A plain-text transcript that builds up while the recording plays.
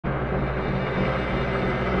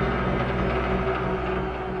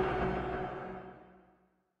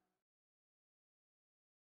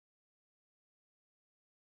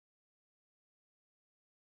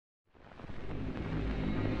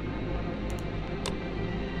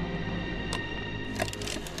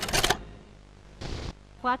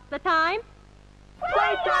What's the time?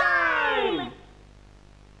 Playtime!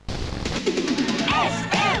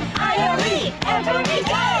 S-M-I-L-E every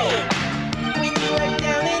day! When you are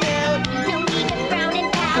down and out, No need of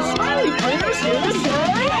frowning pals. the smiley critters here to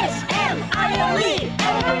say, S-M-I-L-E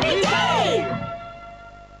every day!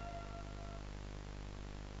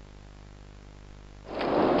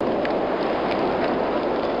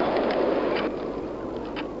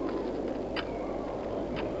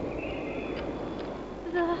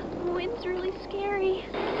 The wind's really scary.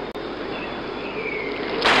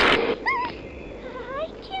 I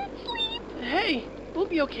can't sleep. Hey, we'll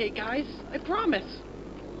be okay, guys. I promise.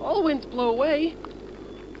 All winds blow away.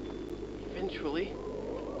 Eventually.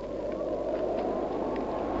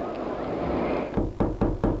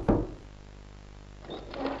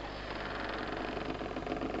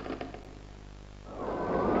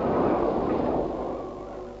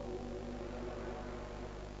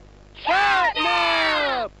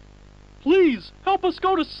 Catnap! Please, help us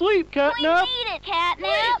go to sleep, Catnap! We need it, Catnap.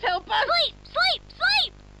 Please help us. Sleep, sleep,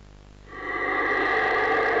 sleep.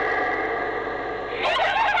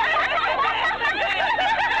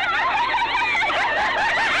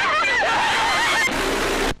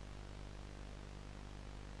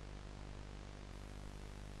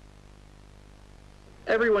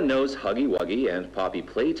 Everyone knows Huggy Wuggy and Poppy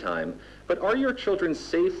Playtime, but are your children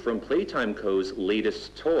safe from Playtime Co.'s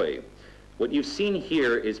latest toy? What you've seen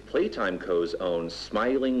here is Playtime Co.'s own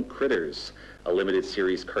Smiling Critters, a limited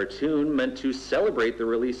series cartoon meant to celebrate the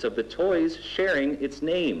release of the toys sharing its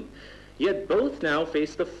name. Yet both now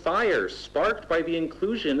face the fire sparked by the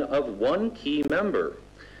inclusion of one key member.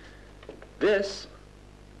 This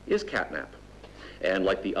is Catnap. And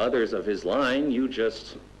like the others of his line, you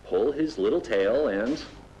just pull his little tail and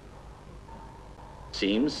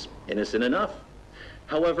seems innocent enough.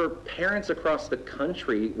 However, parents across the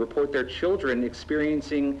country report their children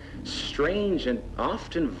experiencing strange and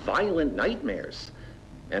often violent nightmares.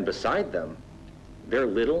 And beside them, their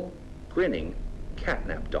little, grinning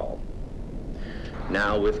Catnap doll.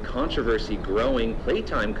 Now, with controversy growing,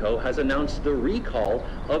 Playtime Co. has announced the recall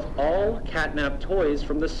of all Catnap toys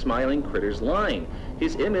from the Smiling Critters line.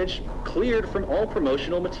 His image cleared from all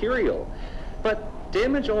promotional material. But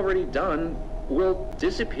damage already done, will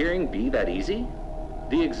disappearing be that easy?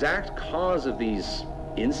 The exact cause of these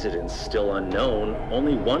incidents still unknown,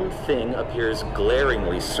 only one thing appears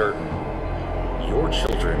glaringly certain. Your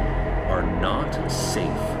children are not safe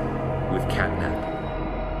with Catnap.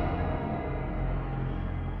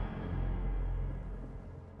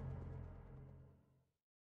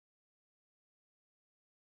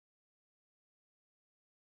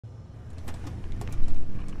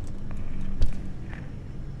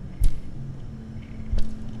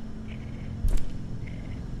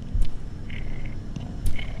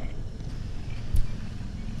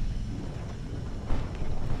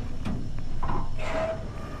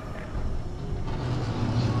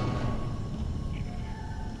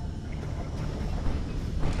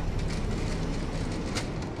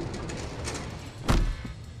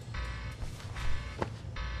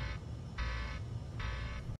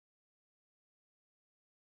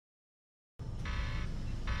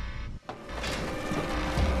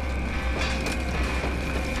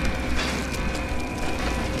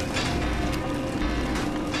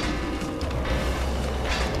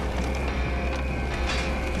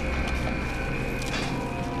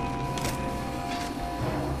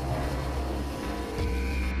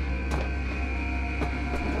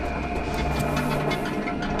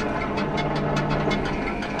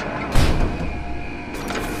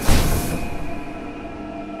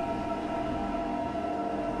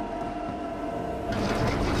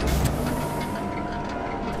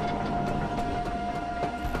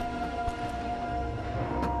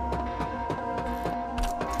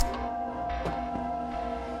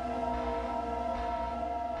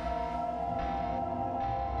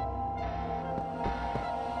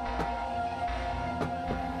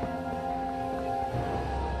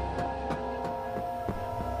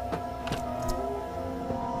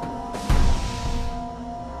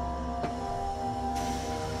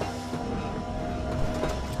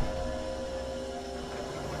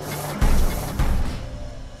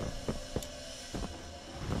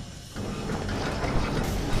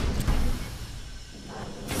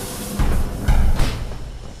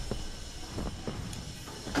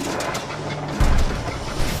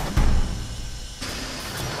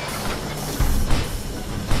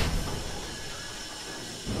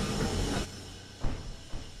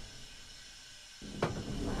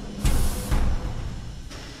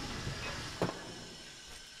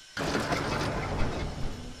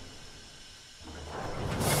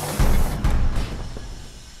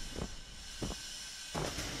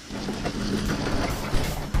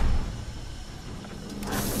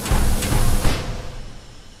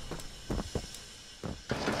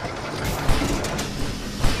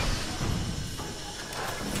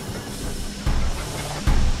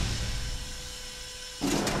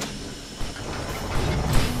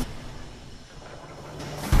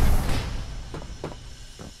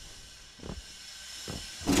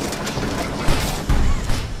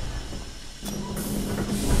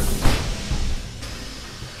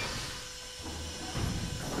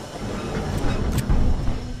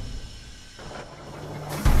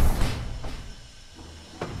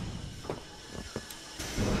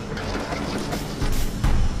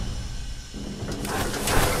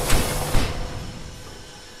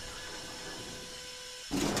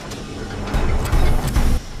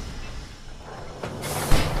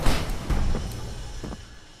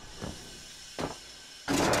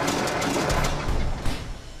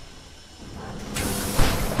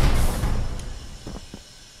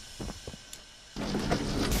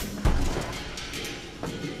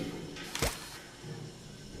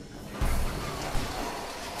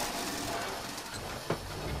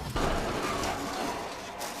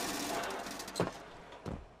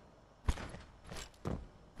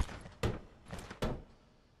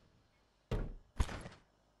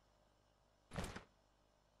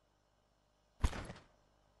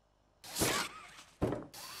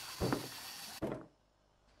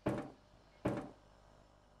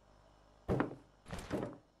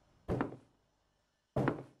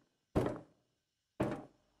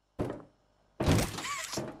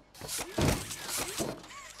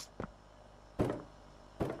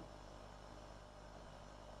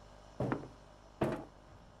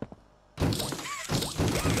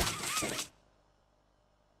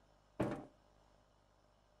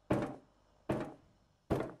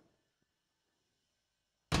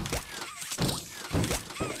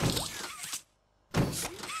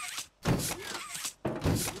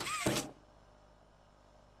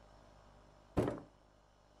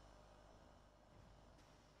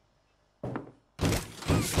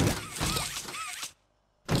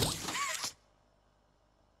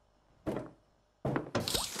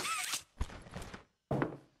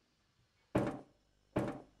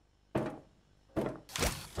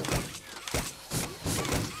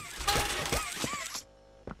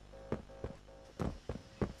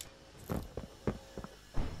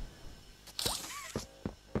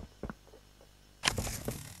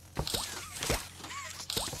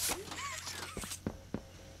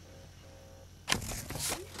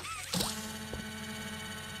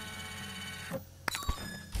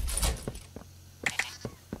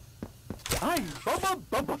 I'm Bubba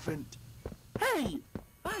Bubbaphant. Hey,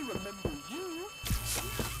 I remember you.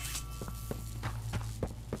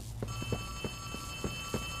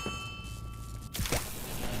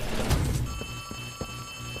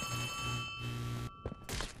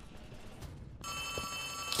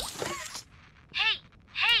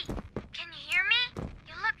 Hey, can you hear me?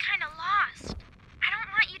 You look kind of lost. I don't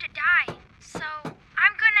want you to die, so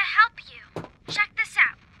I'm gonna help you. Check this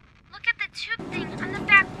out. Look at the tube thing on the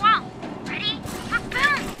back wall. Ready?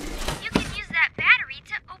 Boom! You can use that battery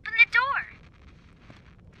to open the door.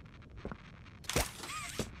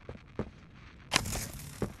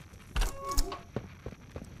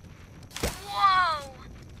 Whoa!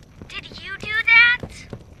 Did you do that?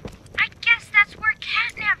 I guess that's where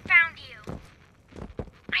Catnap found you.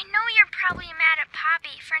 I know you're probably mad at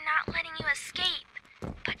Poppy for not letting you escape,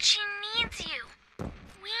 but she needs you.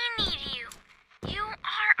 We need you. You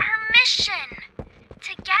are our mission.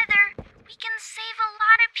 Together, we can save a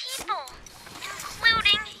lot of people,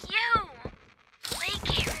 including you.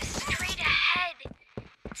 Playcare is straight ahead.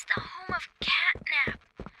 It's the home of Catnap,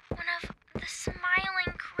 one of the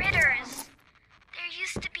smiling critters. There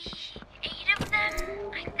used to be 8 of them,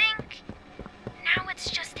 I think. Now it's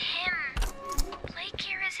just him.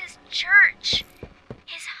 Playcare is his church,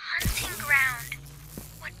 his hunting ground,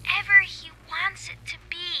 whatever he wants it to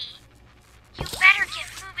be. You better get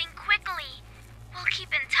moving quickly. We'll keep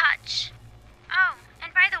in touch. Oh,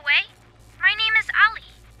 and by the way, my name is Ali.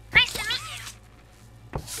 Nice to meet you.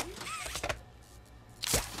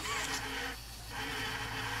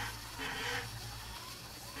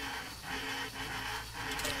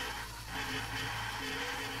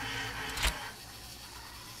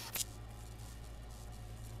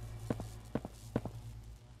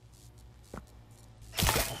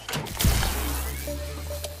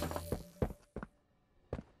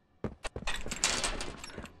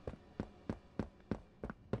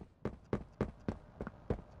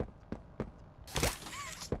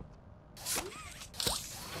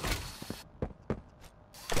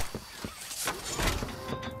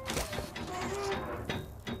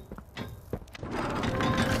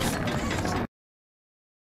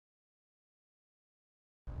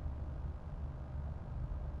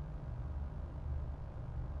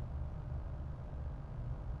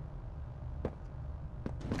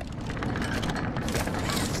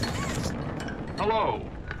 Hello,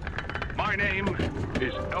 my name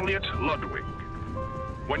is Elliot Ludwig.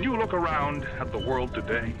 When you look around at the world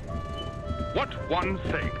today, what one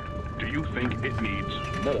thing do you think it needs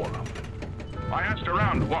more of? I asked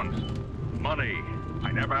around once. Money,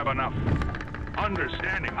 I never have enough.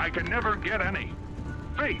 Understanding, I can never get any.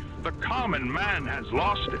 Faith, the common man has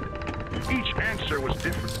lost it. Each answer was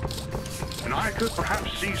different, and I could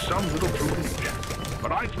perhaps see some little truth in each.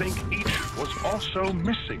 But I think each was also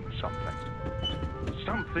missing something.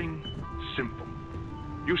 Something simple.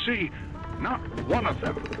 You see, not one of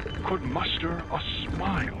them could muster a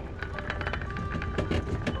smile.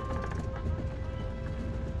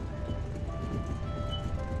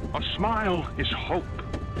 A smile is hope.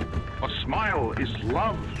 A smile is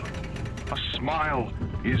love. A smile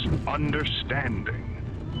is understanding.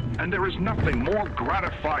 And there is nothing more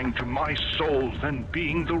gratifying to my soul than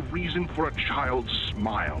being the reason for a child's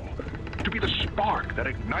smile. To be the spark that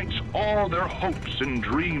ignites all their hopes and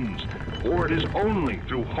dreams. For it is only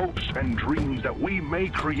through hopes and dreams that we may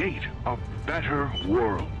create a better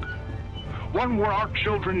world. One where our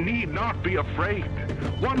children need not be afraid.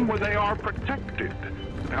 One where they are protected.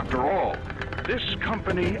 After all, this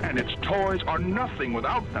company and its toys are nothing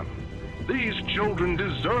without them. These children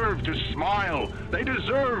deserve to smile, they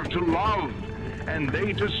deserve to love, and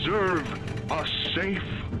they deserve a safe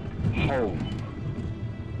home.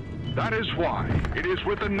 That is why it is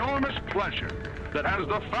with enormous pleasure that as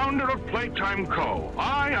the founder of Playtime Co.,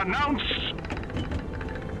 I announce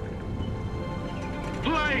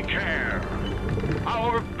Playcare,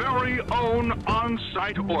 our very own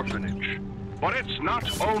on-site orphanage. But it's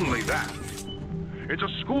not only that. It's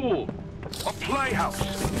a school, a playhouse,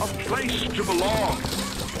 a place to belong.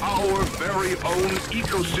 Our very own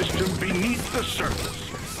ecosystem beneath the surface,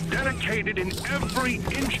 dedicated in every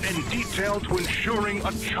inch and detail to ensuring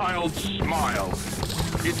a child's smile.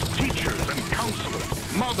 Its teachers and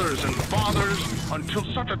counselors, mothers and fathers, until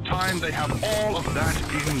such a time they have all of that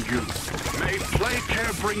in you. May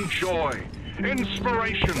Playcare bring joy,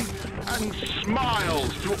 inspiration, and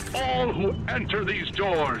smiles to all who enter these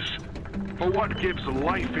doors. For what gives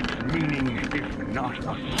life its meaning if not a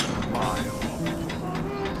smile?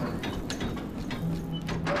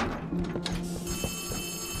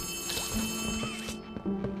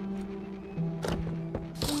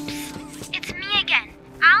 It's me again,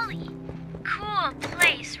 Ollie. Cool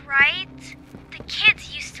place, right? The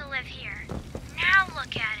kids used to live here. Now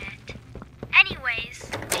look at it. Anyways,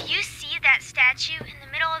 do you see that statue in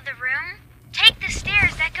the middle of the room? Take the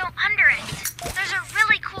stairs that go under it. There's a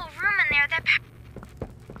really cool room in there that...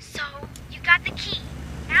 So, you got the key.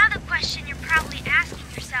 Now the question you're probably asking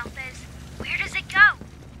yourself is, where does it go?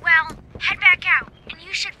 Well, head back out, and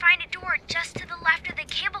you should find a door just to the left of the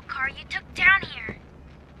cable car you took down here.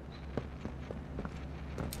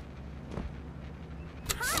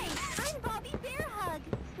 Hi, I'm Bobby Bearhug.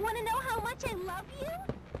 Want to know how much I love you?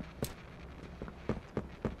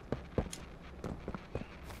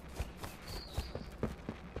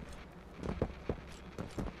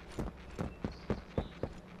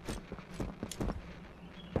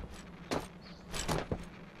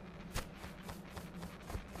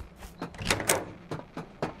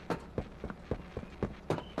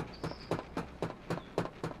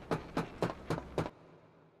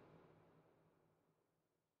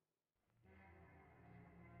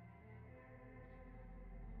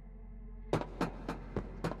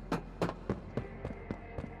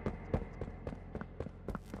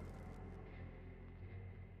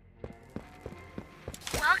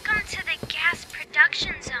 Welcome to the gas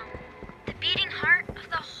production zone, the beating heart of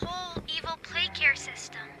the whole evil Playcare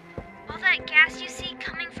system. All that gas you see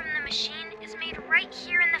coming from the machine is made right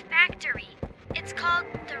here in the factory. It's called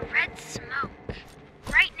the red smoke.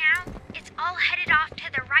 Right now, it's all headed off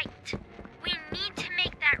to the right. We need to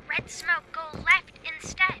make that red smoke go left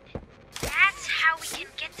instead. That's how we can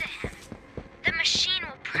get to him. The machine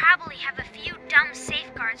will probably have a few dumb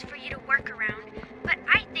safeguards for you to work around, but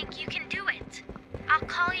I think you can do it. I'll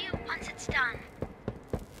call you once it's done.